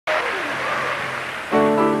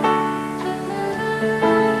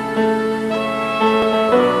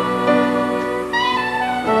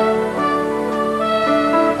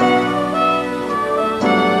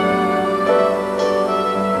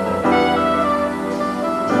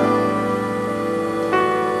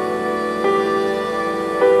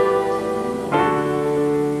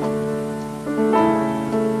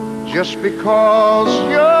Just because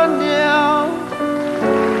you're near,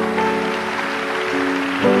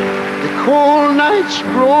 the cold nights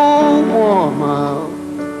grow warmer.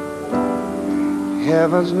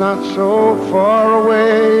 Heaven's not so far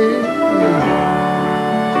away.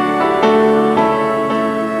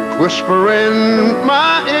 Whisper in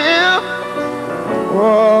my ear,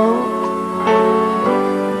 oh,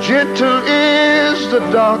 gentle is the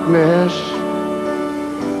darkness.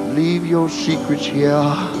 Leave your secrets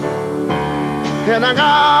here. And I go,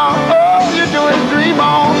 all you do is dream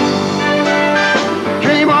on,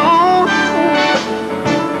 dream on,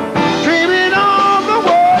 dreaming of the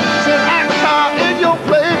words that act out in your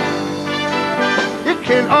place. It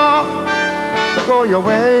can all go your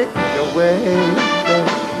way, your way.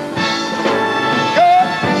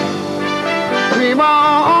 Dream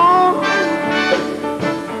on,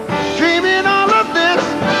 dreaming all of this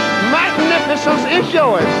magnificence is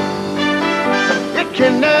yours. It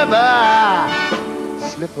can never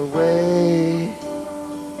slip away.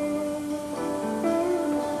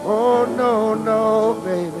 Oh no, no,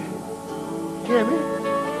 baby, give me.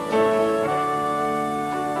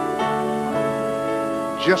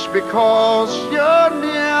 Just because you're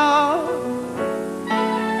near,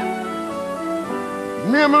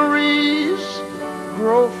 memories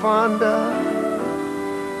grow fonder.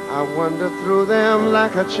 I wander through them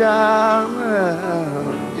like a child.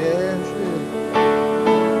 Yes,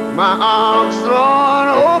 my arms thrown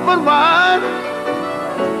open wide,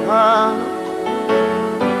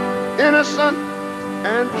 innocent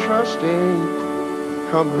and trusting.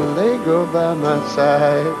 Come lay go by my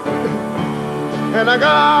side. And I go,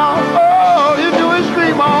 all you do is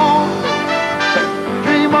dream on,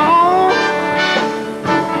 dream on,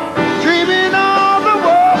 dreaming of the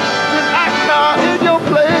world that act out in your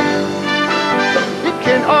place. It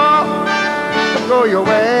can all go your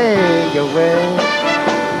way, your way.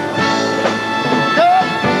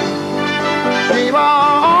 Dream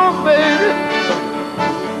on, baby,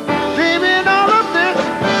 dreaming all of this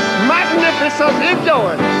magnificent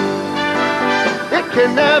enjoy. It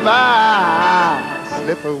can never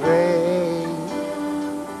slip away.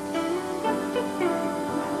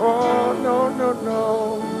 Oh no, no, no,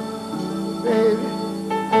 baby.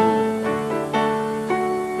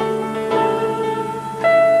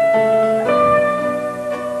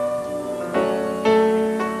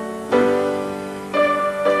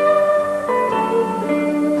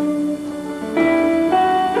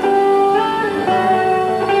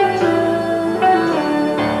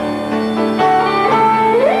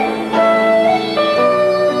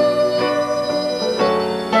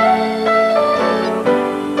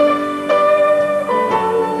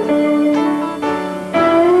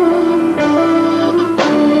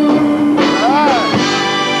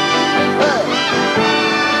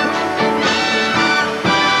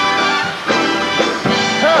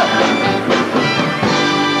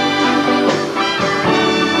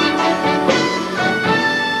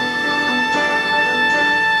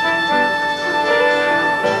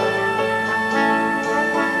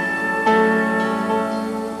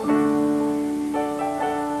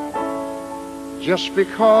 Just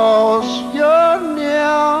because you're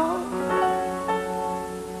near,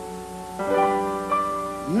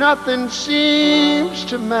 nothing seems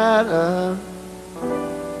to matter.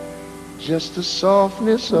 Just the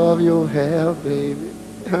softness of your hair, baby.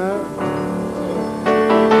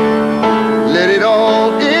 Let it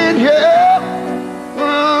all in here.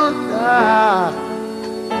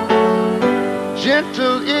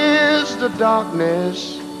 Gentle is the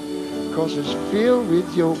darkness, 'cause it's filled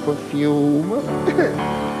with your perfume.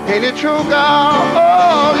 Ain't it true, girl?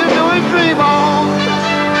 All you do is dream on,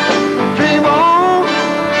 dream on,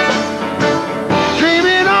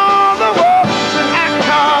 dreaming all the words and act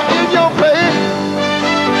out in your place.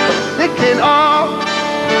 It can all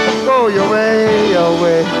go your way, your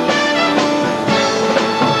way.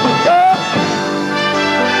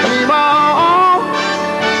 Dream on,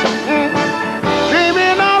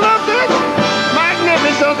 dreaming all of this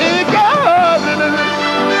magnificent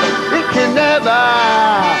can never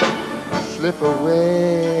slip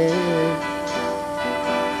away.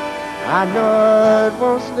 I know it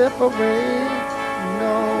won't slip away,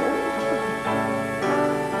 no.